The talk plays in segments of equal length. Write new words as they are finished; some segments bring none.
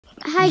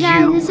Hi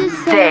guys, this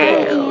is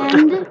Sarah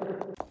and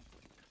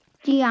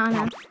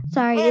Gianna.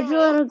 Sorry, it's a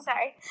little.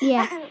 Sorry.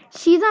 Yeah,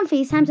 she's on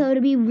FaceTime, so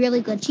it'll be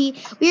really glitchy.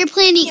 We were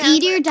planning to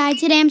eat or die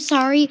today. I'm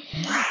sorry,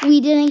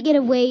 we didn't get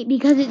a wait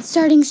because it's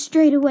starting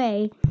straight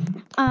away.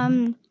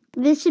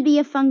 This should be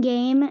a fun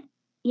game.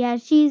 Yeah,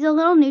 she's a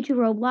little new to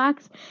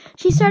Roblox.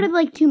 She started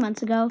like 2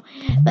 months ago,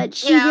 but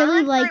she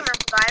really likes.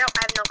 I don't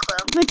have no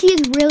clue. But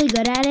she's really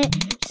good at it.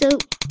 So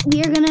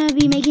we are gonna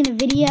be making a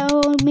video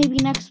maybe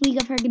next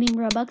week of her getting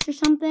Robux or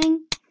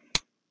something.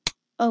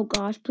 Oh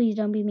gosh, please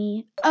don't be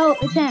me. Oh,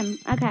 it's him.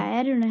 Okay,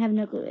 I don't have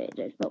no clue what it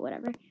is, but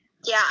whatever.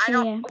 Yeah,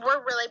 So,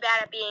 we're really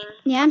bad at being.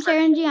 Yeah, I'm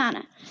Sarah and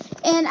Gianna,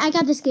 and I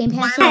got this game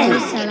pass. So I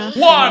just set off.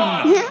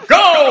 One,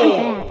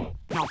 go!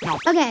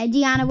 Okay,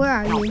 Gianna, where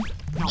are you?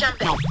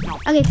 Jumping.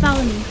 Okay,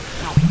 follow me.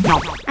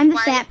 I'm the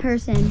fat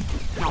person.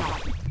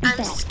 I'm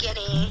fat.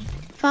 skinny.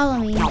 Follow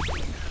me.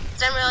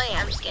 I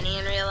am skinny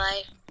in real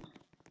life.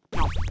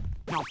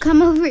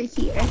 Come over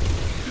here.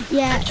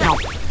 Yeah.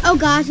 Oh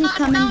gosh, he's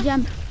coming.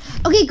 Jump.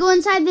 Okay, go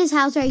inside this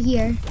house right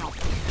here. Oh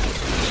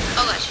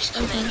gosh, she's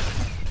coming.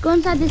 Go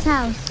inside this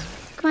house.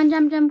 Come on,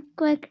 jump, jump,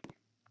 quick.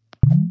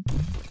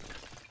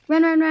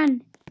 Run, run,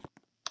 run.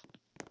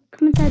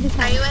 Come inside this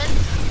house. Are you in?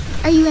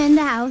 Are you in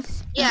the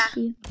house? Yeah.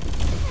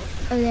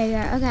 Oh, there you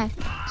are. Okay.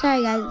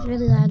 Sorry, guys. It's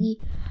really laggy.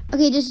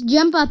 Okay, just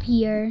jump up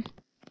here.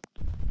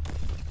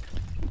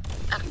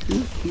 I'm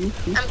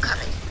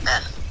coming.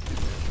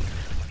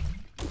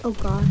 Oh,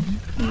 gosh.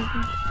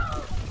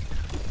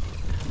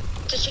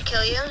 Did she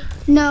kill you?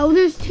 No,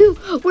 there's two.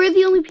 We're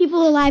the only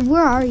people alive.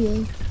 Where are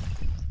you?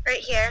 Right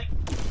here.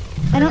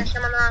 I don't. There's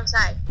someone on the wrong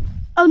side.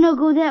 Oh, no,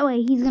 go that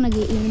way. He's going to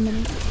get you in a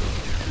minute.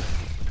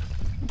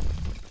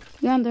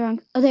 You're on the wrong.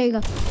 Oh, there you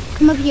go.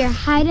 Come up here.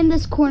 Hide in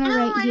this corner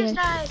right here. I just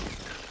died.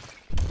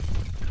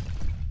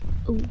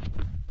 Ooh.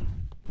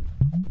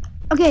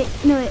 Okay,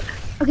 no, wait.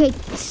 Okay,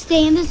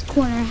 stay in this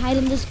corner. Hide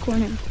in this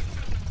corner.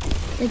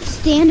 Like,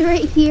 stand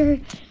right here.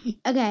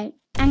 Okay,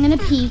 I'm gonna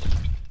peek.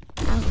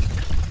 Ow.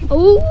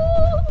 Oh!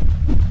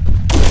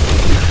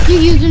 Your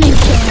username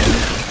changed.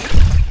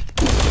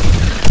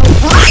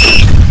 Oh.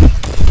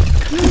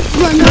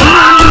 Run,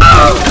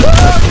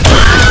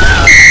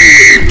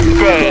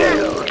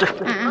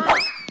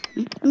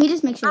 Let me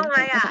just make sure. Oh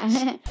my gosh.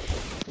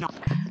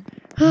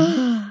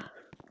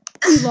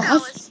 We That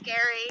lost. was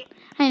scary.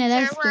 I know,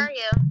 Sarah, that's where scary. are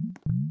you?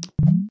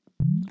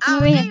 Oh,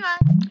 Over there here. you are.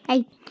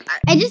 Hey,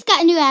 I just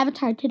got a new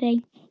avatar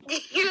today.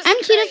 I'm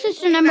Cheeto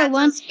Sister number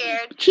 1. So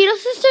scared. Cheeto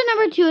Sister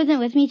number 2 isn't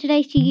with me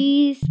today.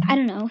 She's, I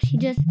don't know, she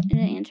just isn't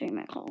answering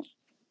my calls.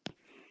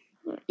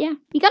 But yeah,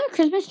 we got a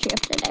Christmas tree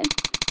up today.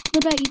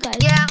 What about you guys?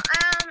 Yeah,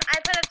 I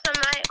put up some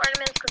of my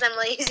ornaments because I'm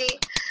lazy.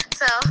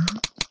 So.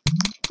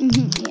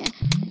 Yeah.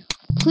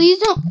 Please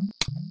don't.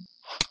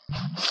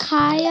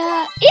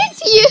 Kaya,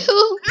 it's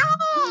you!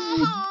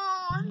 No!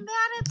 I'm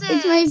bad at this.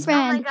 It's my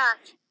friend. Oh my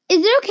gosh.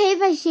 Is it okay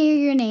if I share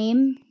your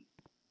name?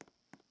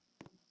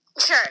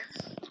 Sure.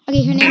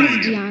 Okay, her name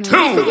is Gianna. 2,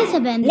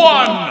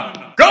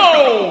 1,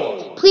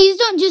 go! Please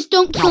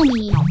don't kill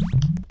me.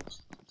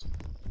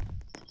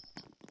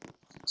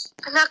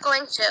 I'm not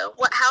going to.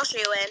 What house are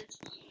you in?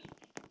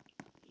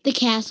 The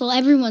castle.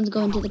 Everyone's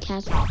going to the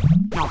castle.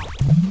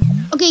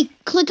 Okay,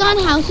 click on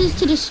houses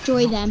to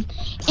destroy them.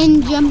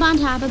 And jump on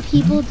top of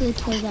people to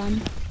kill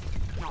them.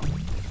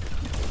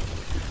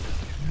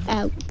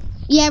 Oh.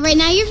 Yeah, right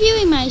now you're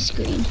viewing my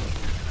screen.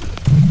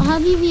 I'll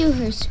have you view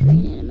her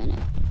screen in a minute.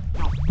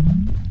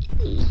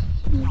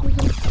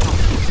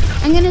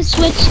 I'm gonna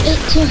switch it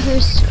to her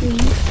screen.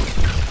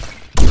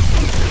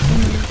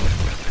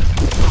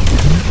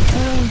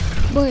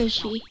 Where is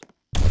she?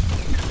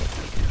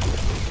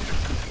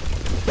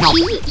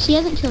 She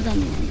hasn't killed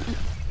anyone yet.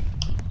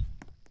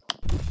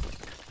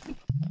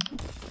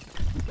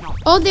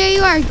 Oh, there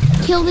you are.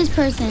 Kill this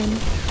person.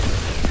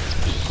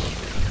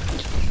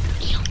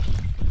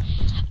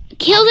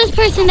 Kill this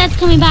person that's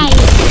coming by.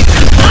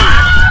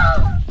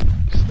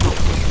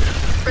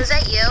 Was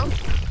that you?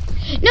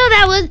 No,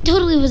 that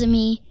totally wasn't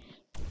me.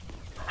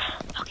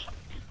 Okay,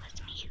 that was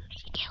me who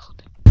she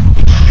killed.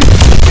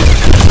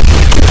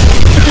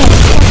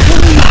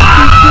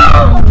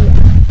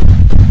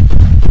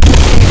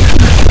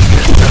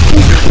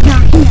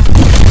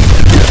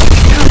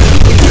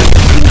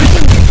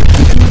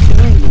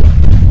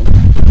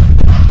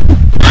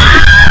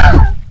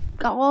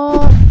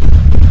 Oh.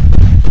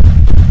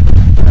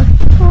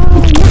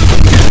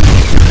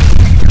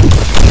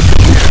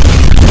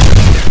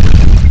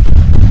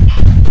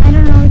 I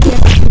don't know if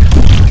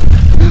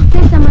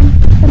there's someone.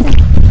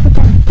 Put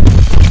them.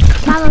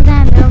 Follow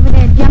them. They're over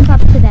there. Jump up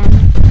to them.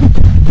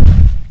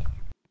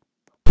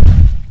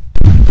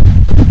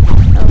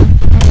 Oh,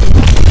 I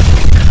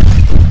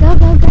don't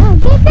know.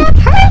 Go. Get that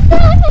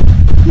person!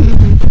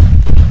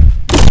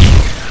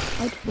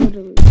 I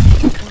totally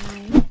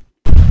died.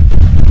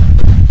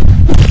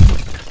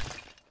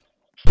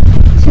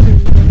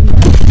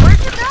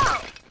 Where'd you go?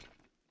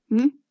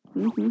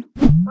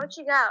 Where'd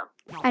she go?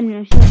 I don't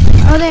know.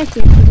 Oh, there she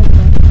is. She's over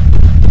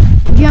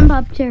there. Jump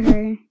up to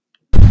her.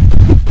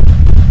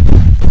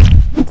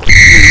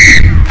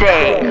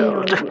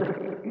 Failed.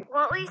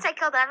 least I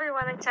killed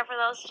everyone except for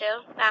those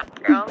two.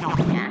 That girl.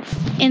 Yeah.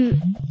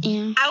 And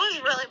yeah. I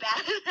was really bad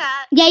at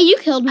that. Yeah, you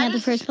killed me at the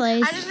first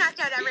place. I just knocked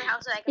out every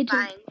house that I could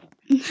find.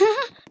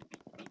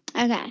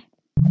 Okay.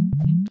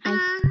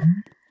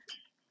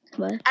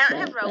 What? I don't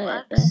have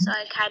Roblox, so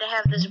I kind of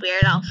have this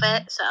weird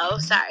outfit, so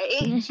sorry.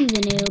 Yeah, she's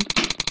a noob.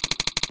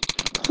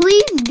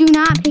 Please do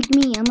not pick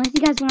me unless you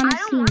guys want to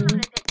see me. To pick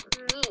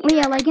me. Oh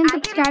yeah, like and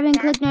subscribe and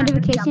click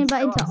notification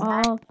button to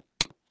all.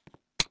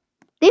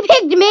 They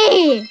picked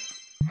me!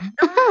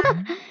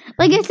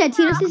 Like I said,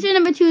 Tito's sister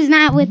number 2 is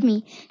not with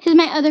me. She's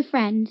my other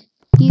friend.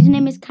 His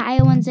name is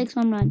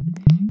Kaya1611.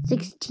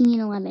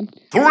 1611.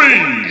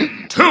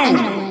 3,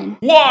 2,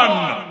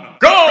 1,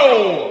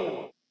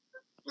 go!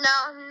 No.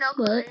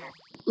 What?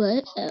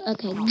 What?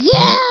 Okay,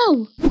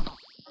 go!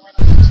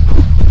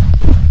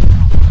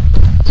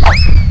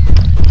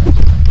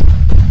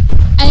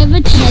 I have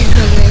a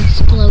Tesla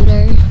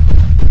exploder.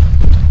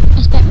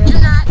 I spent really. Do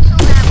not kill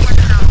that one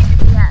house.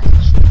 Yes.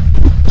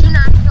 Do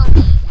not kill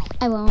me.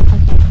 I won't.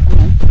 Okay.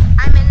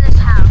 I'm in this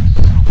house.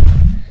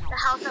 The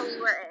house that we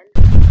were in.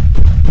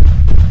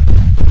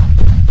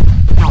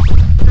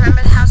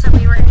 Remember the house that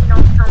we were in?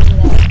 Don't kill me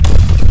there.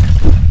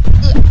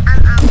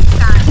 I'm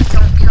outside.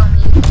 Don't kill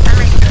me. I'm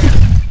right here.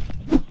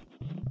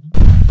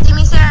 See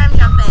me, Sarah? I'm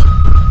jumping.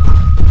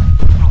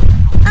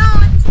 No,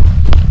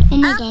 Oh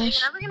my gosh.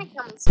 You're never gonna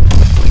kill me.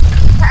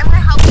 Okay, I'm gonna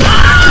help you.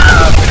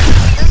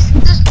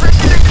 This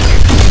person right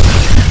here.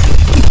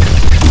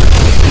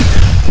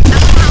 I'm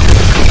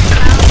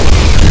gonna help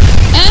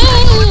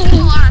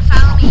you.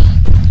 Follow me.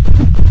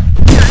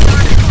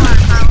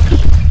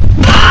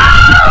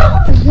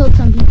 I killed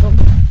some people.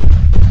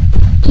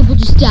 People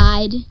just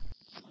died. You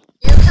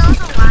killed a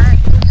lot.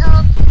 You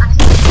killed, I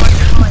think, 4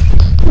 people like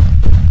me.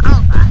 Oh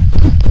god.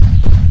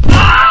 I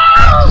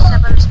just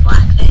step on this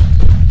black thing.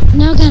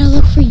 Now I gotta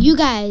look for you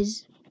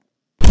guys.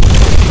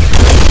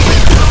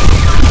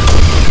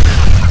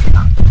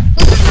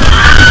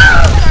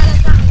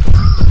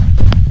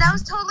 That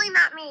was totally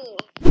not me.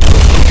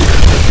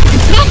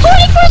 Now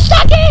 44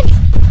 seconds!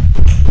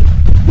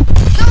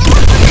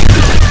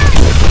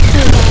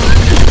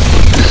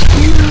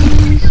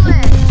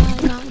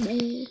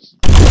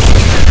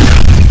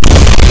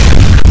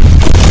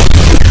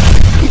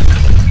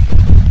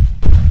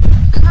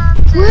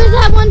 Where's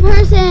that one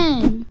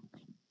person?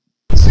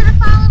 You should have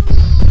followed me.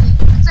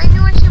 Because I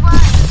knew where she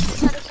was.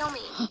 She tried to kill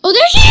me. Oh,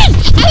 there she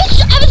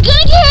is! I was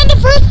gonna kill her in the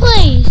first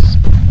place!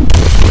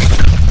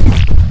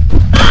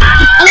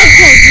 And I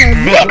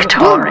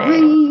killed her.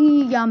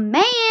 Victory! Your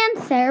man,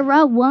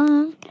 Sarah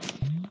won.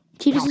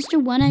 Cheetah sister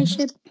won, I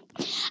should.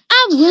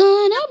 I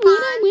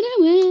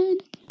win.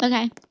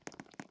 Okay.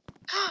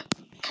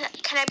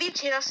 Can I be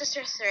Cheeto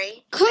Sister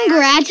 3?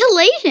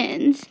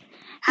 Congratulations!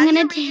 How do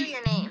you redo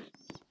your name?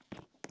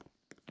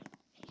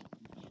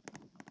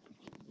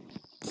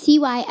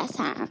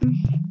 CYSM.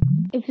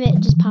 If it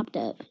just popped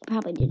up,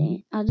 probably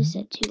didn't. I'll just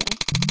say 2 guys.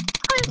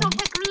 Please don't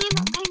pick me.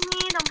 Don't pick me.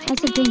 Don't pick I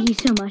said me. thank you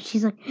so much.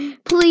 She's like,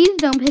 please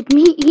don't pick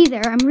me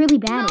either. I'm really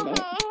bad at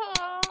it.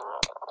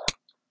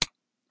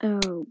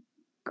 Oh,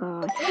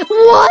 God.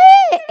 What?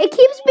 It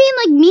keeps being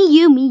like me,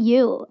 you.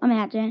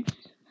 Imagine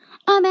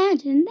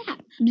that.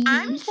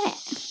 I'm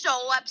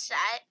so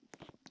upset.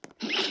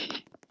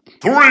 3,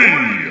 2,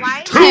 1,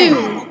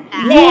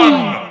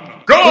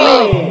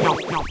 go!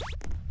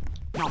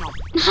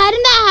 Hide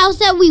in that house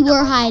that we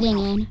were hiding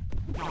in.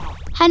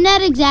 Hide in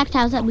that exact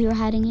house that we were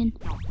hiding in.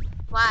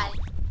 Why?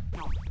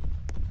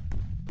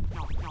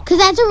 Because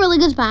that's a really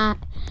good spot.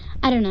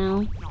 I don't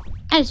know.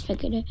 I just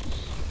figured it.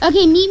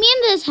 Okay, meet me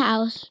in this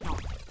house.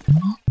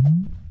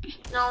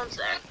 No one's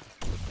there.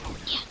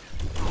 Yeah.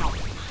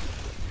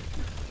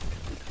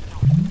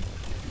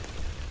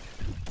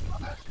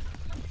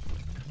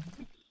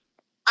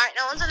 Alright,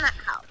 no one's in that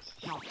house.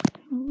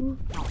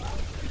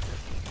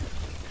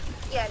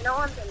 Yeah, no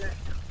one's in that house.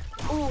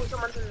 Ooh,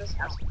 someone's in this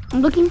house.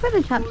 I'm looking for the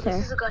Ooh, chopper.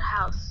 this is a good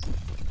house.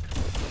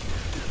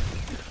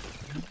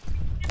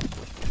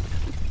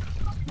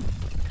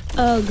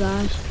 Oh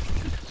gosh.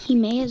 He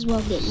may as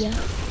well get you.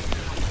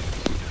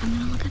 I'm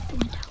gonna look at the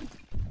window.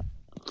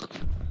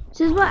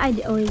 This is what I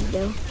always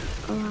do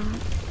a lot.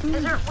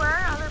 Where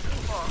are other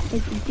people?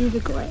 Like, do the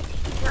glitch.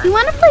 You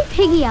wanna play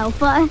Piggy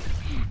Alpha?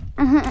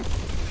 I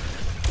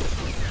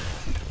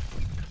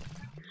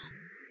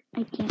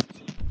can't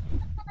see.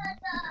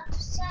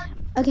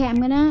 Okay,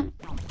 I'm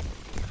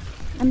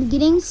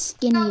getting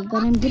skinny,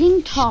 but I'm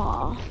getting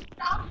tall.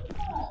 I'm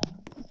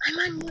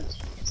on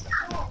YouTube.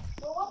 Stop.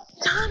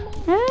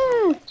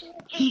 Ah.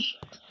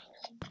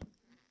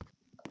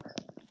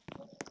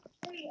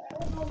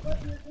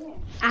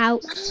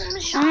 Ouch.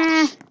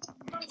 Ah.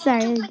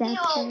 Sorry,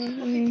 that's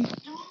scary.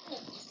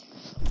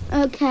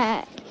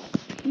 Okay.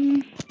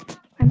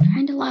 I'm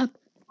trying to lock.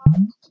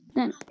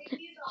 Then.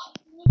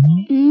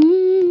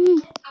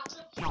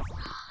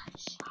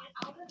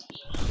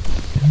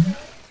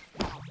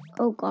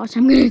 Oh gosh,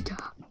 I'm gonna die.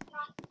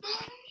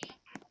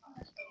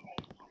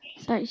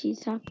 Sorry, she's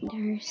talking to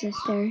her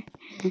sister.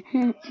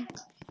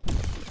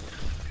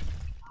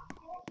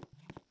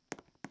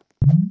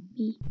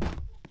 Me.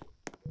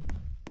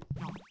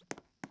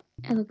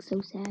 I look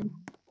so sad.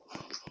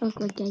 I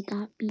look like I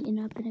got beaten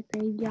up in a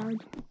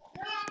graveyard.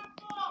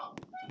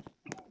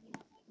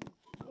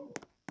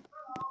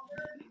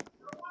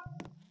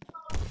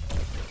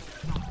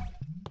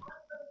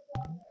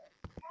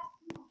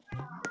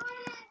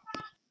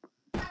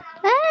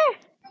 Ah!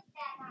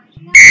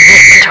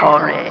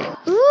 Victory.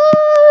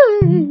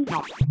 Ooh!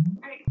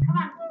 Alright, come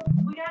on.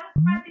 We gotta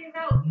spread these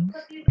out. You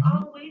put these all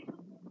the way.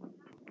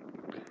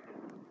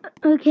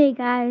 Okay,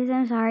 guys,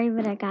 I'm sorry,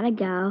 but I gotta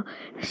go.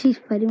 She's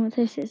fighting with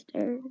her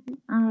sister.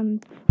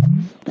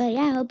 But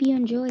yeah, I hope you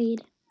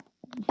enjoyed.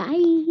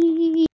 Bye.